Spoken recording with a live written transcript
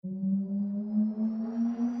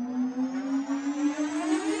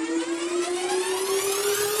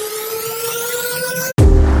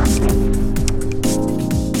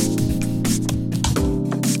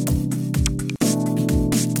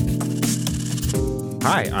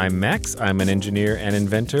Hi, I'm Max. I'm an engineer and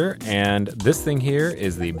inventor, and this thing here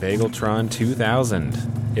is the Bageltron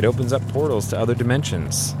 2000. It opens up portals to other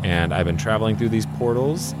dimensions, and I've been traveling through these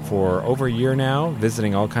portals for over a year now,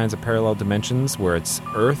 visiting all kinds of parallel dimensions where it's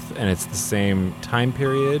Earth and it's the same time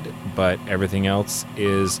period, but everything else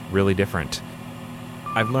is really different.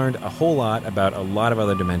 I've learned a whole lot about a lot of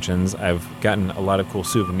other dimensions. I've gotten a lot of cool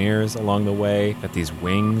souvenirs along the way. Got these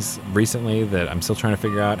wings recently that I'm still trying to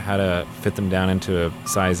figure out how to fit them down into a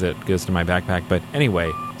size that goes to my backpack. But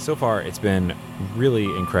anyway, so far it's been really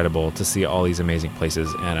incredible to see all these amazing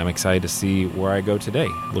places, and I'm excited to see where I go today.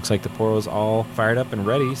 Looks like the portal's all fired up and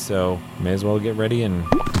ready, so may as well get ready and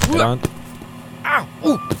head on. Ow!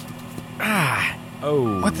 Ooh! Ah!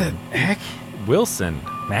 Oh. What the heck? Wilson.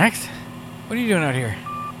 Max? What are you doing out here?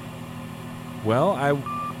 Well, I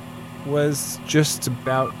was just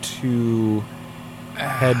about to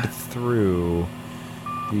head through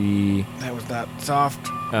the... That was not soft.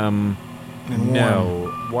 No.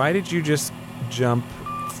 warm. Why did you just jump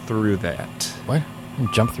through that? What? I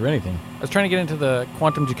didn't jump through anything. I was trying to get into the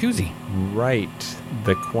quantum jacuzzi. Right.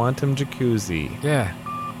 The quantum jacuzzi. Yeah.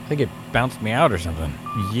 I think it bounced me out or something.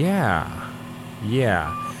 Yeah.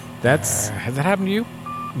 That's... Has that happened to you?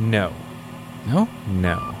 No. No?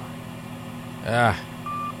 No. That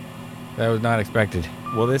was not expected.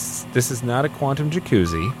 Well, this is not a quantum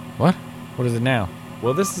jacuzzi. What? What is it now?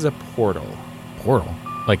 Well, this is a portal. Portal?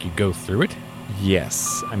 Like you go through it?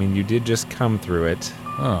 Yes. I mean, you did just come through it.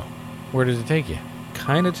 Oh. Where does it take you?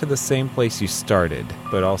 Kind of to the same place you started,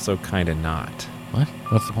 but also kind of not. What?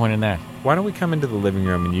 What's the point in that? Why don't we come into the living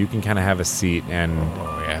room and you can kind of have a seat and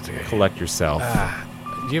collect yourself.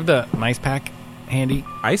 Do you have the mice pack handy?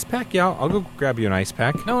 Ice pack? Yeah, I'll go grab you an ice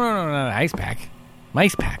pack. No, not an ice pack.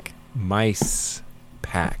 Mice pack. Mice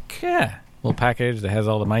pack. Yeah. Little package that has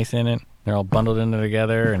all the mice in it. They're all bundled in there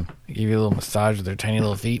together, and they give you a little massage with their tiny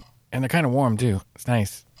little feet. And they're kind of warm, too. It's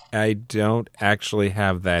nice. I don't actually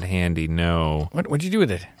have that handy, no. What'd you do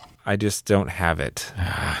with it? I just don't have it.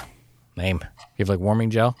 Lame. You have, like,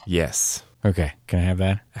 warming gel? Yes. Okay. Can I have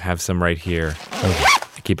that? I have some right here. Okay.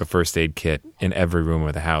 I keep a first aid kit in every room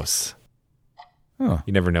of the house. Oh.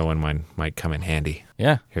 You never know when one might come in handy.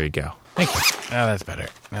 Yeah. Here you go. Thank you. Oh, that's better.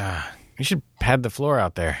 You should pad the floor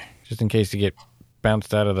out there, just in case you get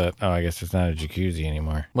bounced out of the... Oh, I guess it's not a jacuzzi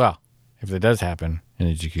anymore. Well, if it does happen in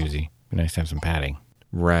a jacuzzi, it'd be nice to have some padding.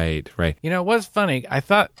 Right. You know, it was funny. I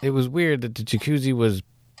thought it was weird that the jacuzzi was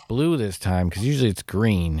blue this time, because usually it's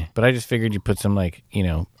green. But I just figured you put some, like,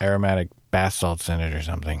 aromatic bath salts in it or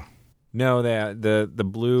something. No, the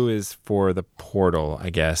blue is for the portal, I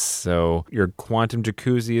guess. So your quantum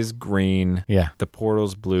jacuzzi is green. Yeah. The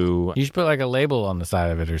portal's blue. You should put, like, a label on the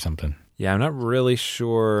side of it or something. Yeah, I'm not really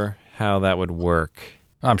sure how that would work.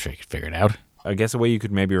 I'm sure you could figure it out. I guess a way you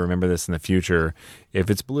could maybe remember this in the future, if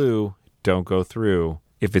it's blue, don't go through.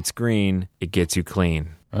 If it's green, it gets you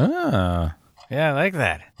clean. Ah, yeah, I like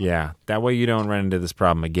that. Yeah, that way you don't run into this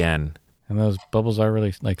problem again. And those bubbles are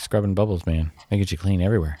really like scrubbing bubbles, man. They get you clean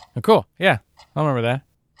everywhere. Oh, cool. Yeah, I'll remember that.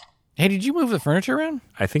 Hey, did you move the furniture around?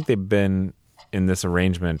 I think they've been in this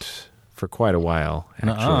arrangement for quite a while,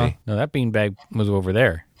 actually. No, that beanbag was over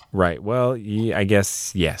there. Right. Well, I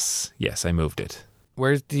guess, yes. Yes, I moved it.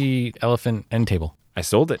 Where's the elephant end table? I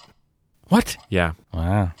sold it. What? Yeah.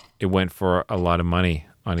 Wow. It went for a lot of money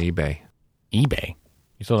on eBay. eBay?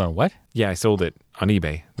 You sold it on what? Yeah, I sold it on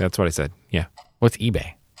eBay. That's what I said. Yeah. What's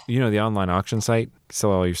eBay? You know, the online auction site?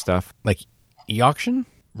 Sell all your stuff. Like e-auction?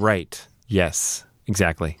 Right. Yes,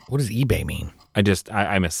 exactly. What does eBay mean? I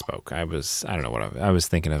misspoke. I don't know what I was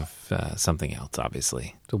thinking of something else,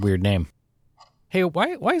 obviously. It's a weird name. Hey,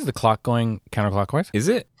 why is the clock going counterclockwise? Is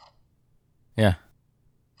it? Yeah.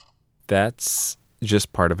 That's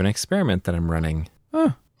just part of an experiment that I'm running. Huh.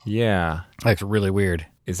 Yeah. That's really weird.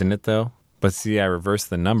 Isn't it, though? But see, I reversed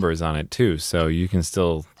the numbers on it, too, so you can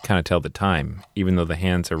still kind of tell the time, even though the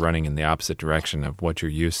hands are running in the opposite direction of what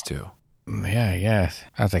you're used to. Yeah, yes.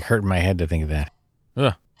 I was like hurting my head to think of that.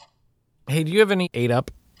 Ugh. Hey, do you have any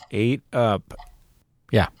 8-Up? 8-Up.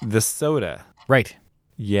 Yeah. The soda. Right.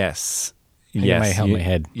 Yes. Yes. Yes. Might help my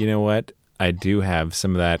head. You know what? I do have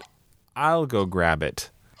some of that. I'll go grab it.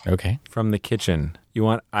 Okay. From the kitchen. You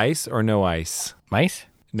want ice or no ice? Mice?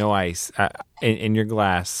 No ice. In your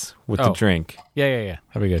glass with the drink. Yeah.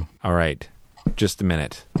 That'd be good. All right. Just a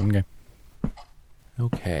minute.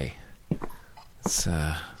 Okay. Let's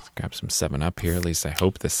grab some 7-Up here. At least I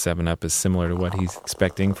hope this 7-Up is similar to what he's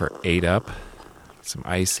expecting for 8-Up. Some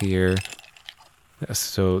ice here.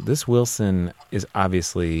 So this Wilson is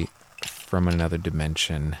obviously from another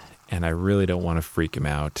dimension, and I really don't want to freak him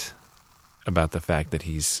out about the fact that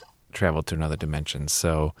he's travel to another dimension.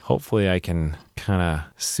 So hopefully I can kind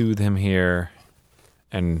of soothe him here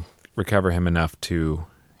and recover him enough to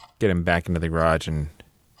get him back into the garage and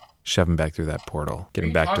shove him back through that portal. Get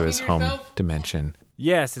him back to his home dimension.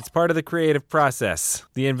 Yes, it's part of the creative process,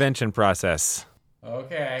 the invention process.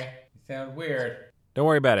 Okay. You sound weird. Don't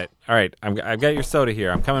worry about it. All right, I've got your soda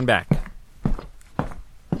here. I'm coming back.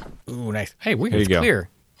 Ooh, nice. Hey, weird. Here you It's go. clear.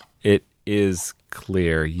 It is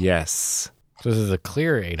clear, yes. So this is a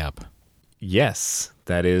clear 8-Up. Yes,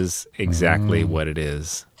 that is exactly what it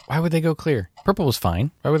is. Why would they go clear? Purple was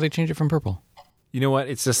fine. Why would they change it from purple? You know what?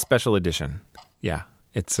 It's a special edition. Yeah,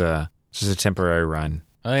 it's just a temporary run.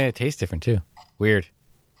 Oh, yeah, it tastes different, too. Weird.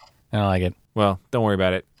 I don't like it. Well, don't worry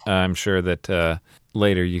about it. I'm sure that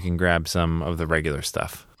later you can grab some of the regular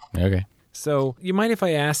stuff. Okay. So, you mind if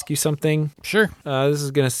I ask you something? Sure. This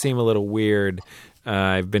is going to seem a little weird.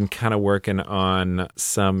 I've been kind of working on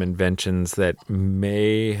some inventions that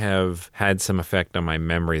may have had some effect on my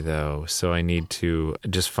memory, though. So I need to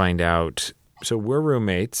just find out. So we're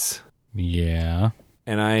roommates, Yeah.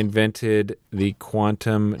 and I invented the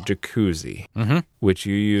quantum jacuzzi, which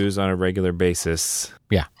you use on a regular basis,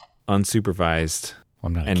 Yeah. unsupervised. Well,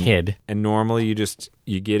 I'm not a kid. And normally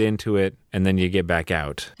you get into it, and then you get back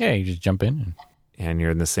out, Yeah, you just jump in. and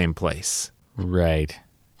you're in the same place. Right.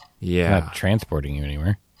 Yeah. Not transporting you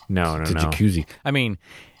anywhere. No. It's a jacuzzi. I mean,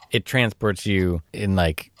 it transports you in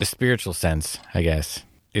like the spiritual sense, I guess.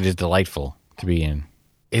 It is delightful to be in.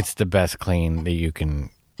 It's the best clean that you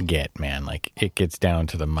can get, man. Like it gets down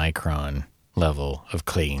to the micron level of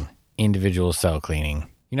clean. Individual cell cleaning.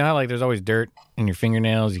 You know how like there's always dirt in your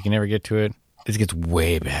fingernails, you can never get to it? This gets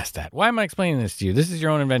way past that. Why am I explaining this to you? This is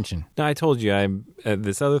your own invention. No, I told you I'm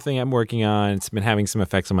this other thing I'm working on. It's been having some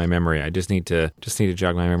effects on my memory. I just need to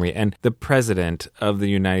jog my memory. And the president of the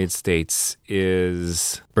United States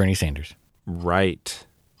is Bernie Sanders. right.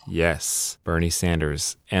 Yes, Bernie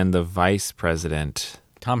Sanders, and the vice president.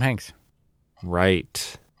 Tom Hanks.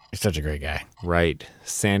 Right. He's such a great guy. Right.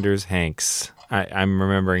 Sanders Hanks. I'm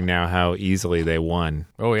remembering now how easily they won.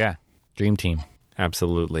 Oh yeah. Dream team.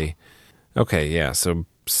 Absolutely. Okay, yeah, so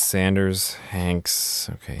Sanders, Hanks,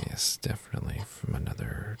 okay, yes, definitely from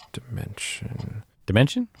another dimension.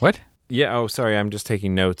 Dimension? What? Yeah, oh, sorry, I'm just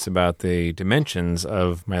taking notes about the dimensions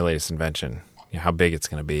of my latest invention. You know, how big it's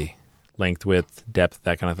going to be. Length, width, depth,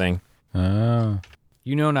 that kind of thing. Oh.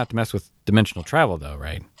 You know not to mess with dimensional travel, though,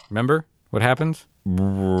 right? Remember what happens?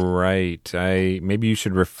 Right. Maybe you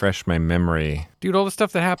should refresh my memory. Dude, all the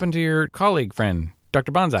stuff that happened to your colleague friend,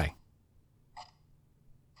 Dr. Bonsai.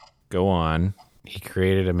 Go on. He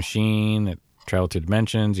created a machine that traveled 2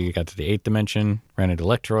 dimensions. You got to the 8th dimension, ran into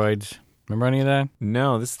electroids. Remember any of that?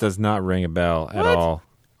 No, this does not ring a bell at all.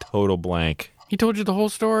 Total blank. He told you the whole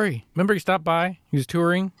story. Remember he stopped by? He was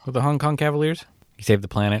touring with the Hong Kong Cavaliers. He saved the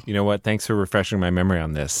planet. You know what? Thanks for refreshing my memory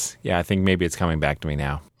on this. Yeah, I think maybe it's coming back to me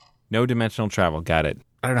now. No dimensional travel. Got it.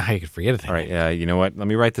 I don't know how you could forget it. All right. You know what? Let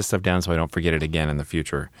me write this stuff down so I don't forget it again in the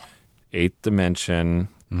future. 8th dimension.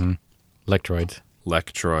 Electroids.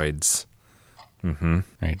 Lectroids.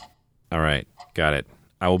 Right. All right. Got it.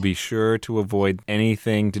 I will be sure to avoid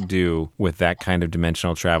anything to do with that kind of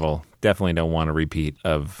dimensional travel. Definitely don't want a repeat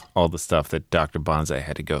of all the stuff that Dr. Bonsai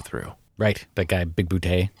had to go through. Right. That guy, Big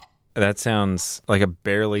Boutte. That sounds like a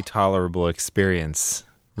barely tolerable experience,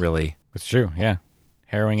 really. It's true, yeah.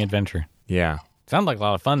 Harrowing adventure. Yeah. Sounded like a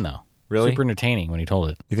lot of fun, though. Really? Super entertaining when he told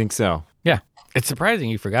it. You think so? Yeah. It's surprising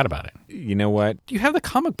you forgot about it. You know what? You have the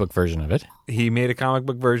comic book version of it. He made a comic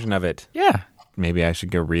book version of it. Yeah. Maybe I should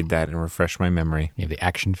go read that and refresh my memory. You have the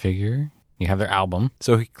action figure. You have their album.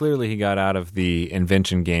 So he got out of the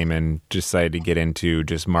invention game and decided to get into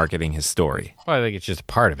just marketing his story. Well, I think it's just a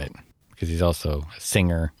part of it because he's also a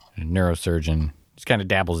singer, a neurosurgeon. Just kind of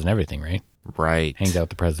dabbles in everything, right? Right. Hangs out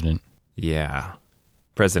with the president. Yeah.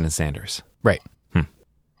 President Sanders. Right.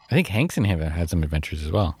 I think Hanks and him have had some adventures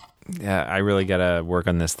as well. Yeah, I really got to work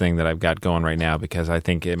on this thing that I've got going right now because I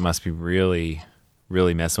think it must be really,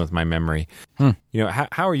 really messing with my memory. You know,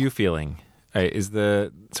 how are you feeling? Is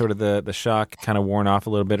the sort of the shock kind of worn off a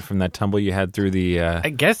little bit from that tumble you had through the I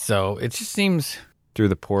guess so. It just seems through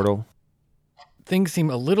the portal? things seem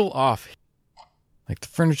a little off. Like the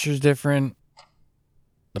furniture's different.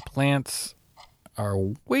 The plants are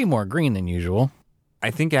way more green than usual.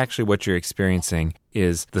 I think actually what you're experiencing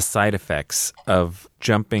is the side effects of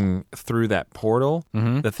jumping through that portal.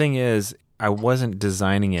 The thing is, I wasn't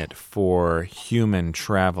designing it for human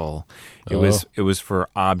travel. It was for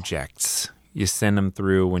objects. You send them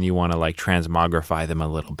through when you want to like transmogrify them a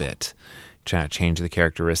little bit, trying to change the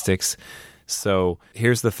characteristics. So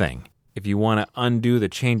here's the thing. If you want to undo the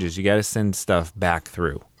changes, you got to send stuff back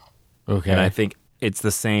through. Okay. And I think it's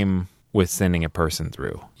the same with sending a person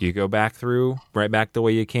through. You go back through, right back the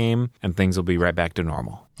way you came, and things will be right back to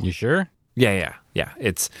normal. You sure? Yeah.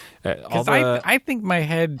 It's all the... I think my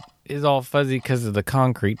head is all fuzzy because of the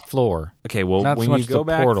concrete floor. Okay, well, Not when so you much go the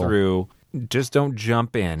back portal. through, just don't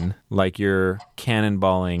jump in like you're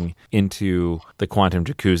cannonballing into the quantum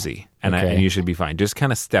jacuzzi, and Okay. you should be fine. Just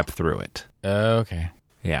kind of step through it. Okay.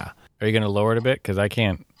 Yeah. Are you going to lower it a bit? Because I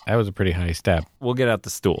can't. That was a pretty high step. We'll get out the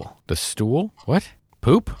stool. The stool? What?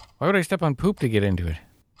 Poop? Why would I step on poop to get into it?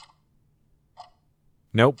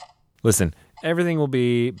 Nope. Listen, everything will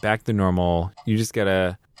be back to normal. You just got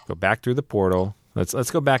to go back through the portal. Let's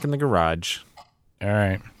go back in the garage. All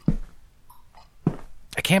right.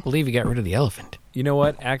 I can't believe you got rid of the elephant. You know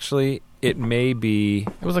what? Actually, it may be...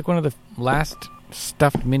 It was like one of the last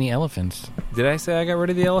stuffed mini elephants. Did I say I got rid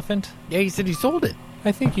of the elephant? Yeah, you said you sold it.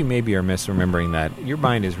 I think you maybe are misremembering that. Your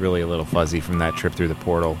mind is really a little fuzzy from that trip through the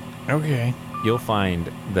portal. Okay. You'll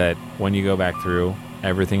find that when you go back through,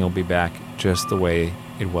 everything will be back just the way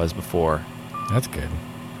it was before. That's good.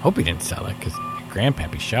 Hope he didn't sell it because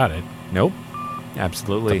Grandpappy shot it. Nope.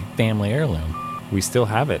 Absolutely. It's a family heirloom. We still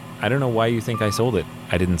have it. I don't know why you think I sold it.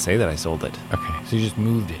 I didn't say that I sold it. Okay, so you just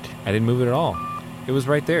moved it. I didn't move it at all. It was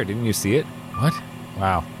right there. Didn't you see it? What?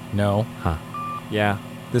 Wow. No. Huh. Yeah.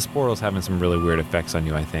 This portal's having some really weird effects on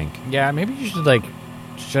you, I think. Yeah, maybe you should,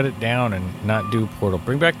 shut it down and not do portal.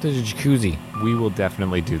 Bring back the jacuzzi. We will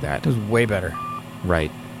definitely do that. It was way better.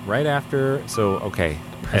 Right. Right after. So, okay.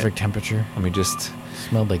 Perfect temperature. Let me just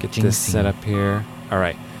Smelled like get ginseng. this set up here. All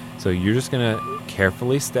right. So you're just going to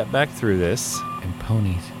carefully step back through this. And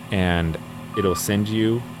ponies. And it'll send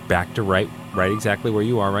you back to right exactly where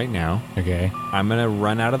you are right now. Okay. I'm going to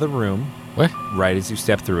run out of the room. What? Right as you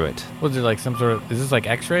step through it. Was it like some sort of... Is this like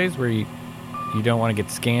x-rays where you don't want to get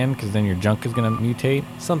scanned because then your junk is going to mutate?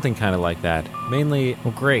 Something kind of like that. Mainly,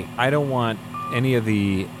 Well, great. I don't want any of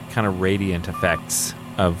the kind of radiant effects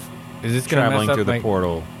of Is this going to traveling mess up through the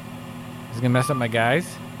portal. Is it going to mess up my guys?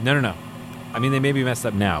 No. I mean, they may be messed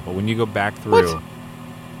up now, but when you go back through, What?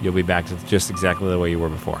 you'll be back to just exactly the way you were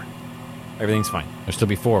before. Everything's fine. There'll still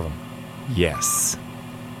be 4 of them. Yes.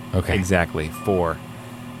 Okay. Exactly. 4.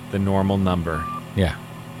 The normal number. Yeah.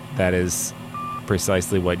 That is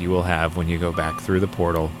precisely what you will have when you go back through the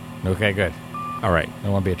portal. Okay, good. All right. I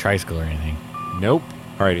don't want to be a tricycle or anything. Nope.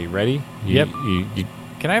 All righty. Ready? Yep. You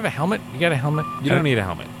Can I have a helmet? You got a helmet? You don't need a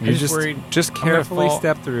helmet. I'm You just worried just I'm gonna carefully fall.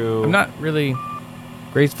 step through. I'm not really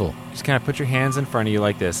graceful. Just kind of put your hands in front of you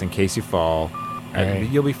like this in case you fall. right.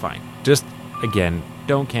 You'll be fine. Just, again,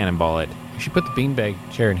 don't cannonball it. We should put the beanbag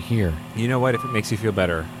chair in here. You know what? If it makes you feel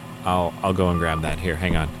better, I'll go and grab that. Here,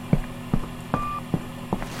 hang on.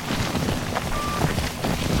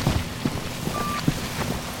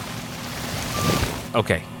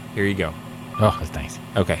 Okay, here you go. Oh, that's nice.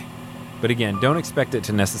 Okay. But again, don't expect it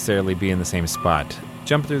to necessarily be in the same spot.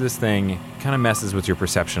 Jump through this thing kind of messes with your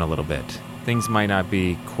perception a little bit. Things might not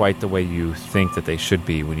be quite the way you think that they should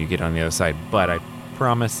be when you get on the other side, but I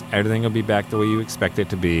promise everything will be back the way you expect it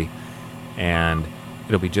to be, and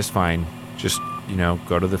it'll be just fine. Just,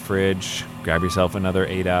 go to the fridge, grab yourself another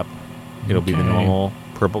 8-Up. It'll be the Okay. normal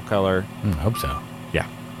purple color. Hope so. Yeah.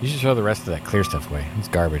 You should throw the rest of that clear stuff away. It's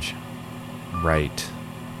garbage. Right.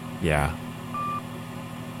 Yeah.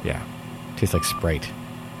 Tastes like Sprite.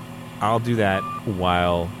 I'll do that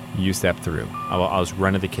while you step through. I'll just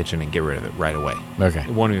run to the kitchen and get rid of it right away. Okay. It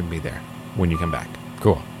won't even be there when you come back.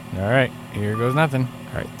 Cool. All right. Here goes nothing.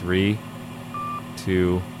 All right, 3,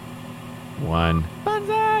 2, 1.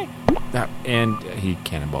 Bonsai! And he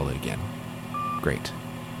cannonballed it again. Great.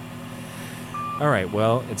 All right,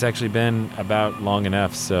 well, it's actually been about long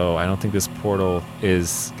enough, so I don't think this portal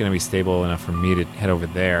is going to be stable enough for me to head over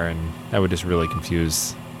there, and that would just really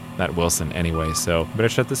confuse that Wilson anyway. So better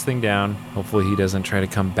shut this thing down. Hopefully he doesn't try to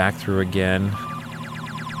come back through again.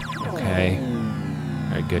 Okay.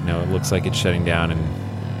 All right, good. No, it looks like it's shutting down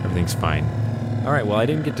and everything's fine. All right, well, I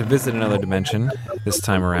didn't get to visit another dimension this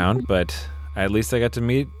time around, but at least I got to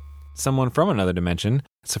meet someone from another dimension.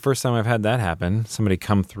 It's the first time I've had that happen. Somebody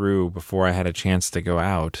come through before I had a chance to go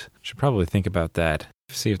out. Should probably think about that.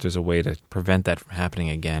 See if there's a way to prevent that from happening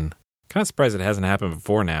again. Kind of surprised it hasn't happened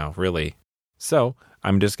before now, really. So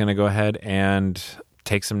I'm just going to go ahead and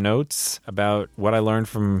take some notes about what I learned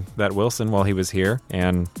from that Wilson while he was here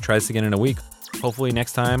and try this again in a week. Hopefully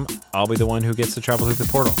next time I'll be the one who gets to travel through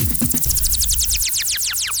the portal.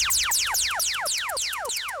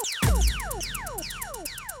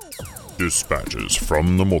 Dispatches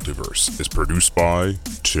from the Multiverse is produced by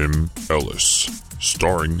Tim Ellis,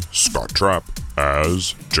 starring Scott Trapp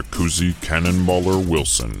as Jacuzzi Cannonballer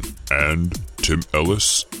Wilson and Tim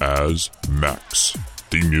Ellis as Max.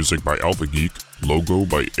 Theme music by Alpha Geek. Logo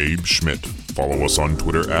by Abe Schmidt. Follow us on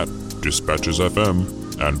Twitter at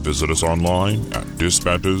DispatchesFM and visit us online at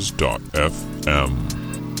dispatches.fm.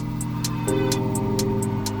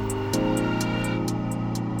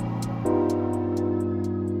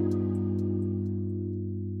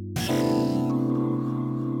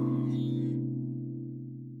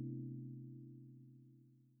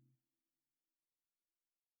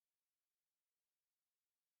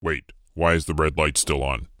 Wait, why is the red light still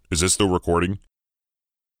on? Is this still recording?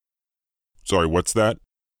 Sorry, what's that?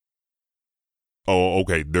 Oh,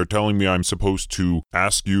 okay. They're telling me I'm supposed to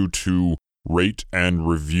ask you to rate and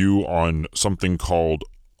review on something called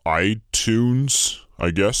iTunes, I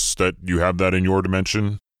guess, that you have that in your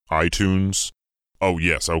dimension? iTunes? Oh,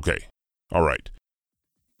 yes, okay. All right.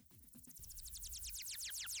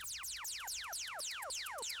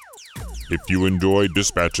 If you enjoy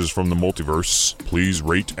Dispatches from the Multiverse, please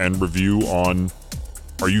rate and review on...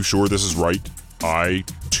 Are you sure this is right?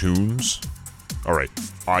 iTunes? Alright,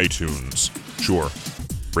 iTunes. Sure.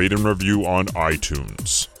 Rate and review on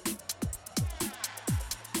iTunes.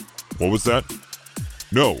 What was that?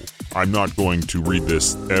 No, I'm not going to read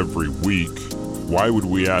this every week. Why would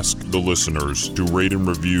we ask the listeners to rate and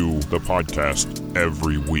review the podcast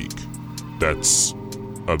every week? That's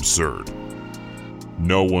absurd.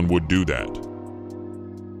 No one would do that.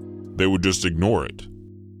 They would just ignore it.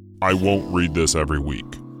 I won't read this every week.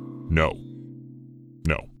 No.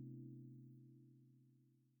 No.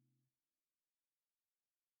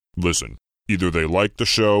 Listen, either they like the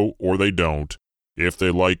show or they don't. If they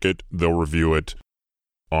like it, they'll review it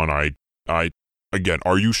on again,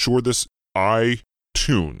 are you sure this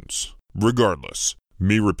iTunes? Regardless,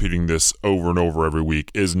 me repeating this over and over every week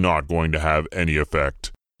is not going to have any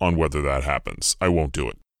effect on whether that happens. I won't do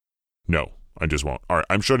it. No, I just won't. Alright,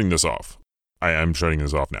 I'm shutting this off. I am shutting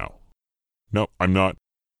this off now. No, I'm not.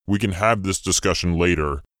 We can have this discussion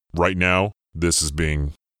later. Right now, this is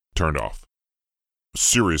being turned off.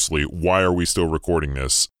 Seriously, why are we still recording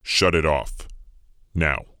this? Shut it off.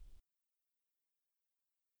 Now.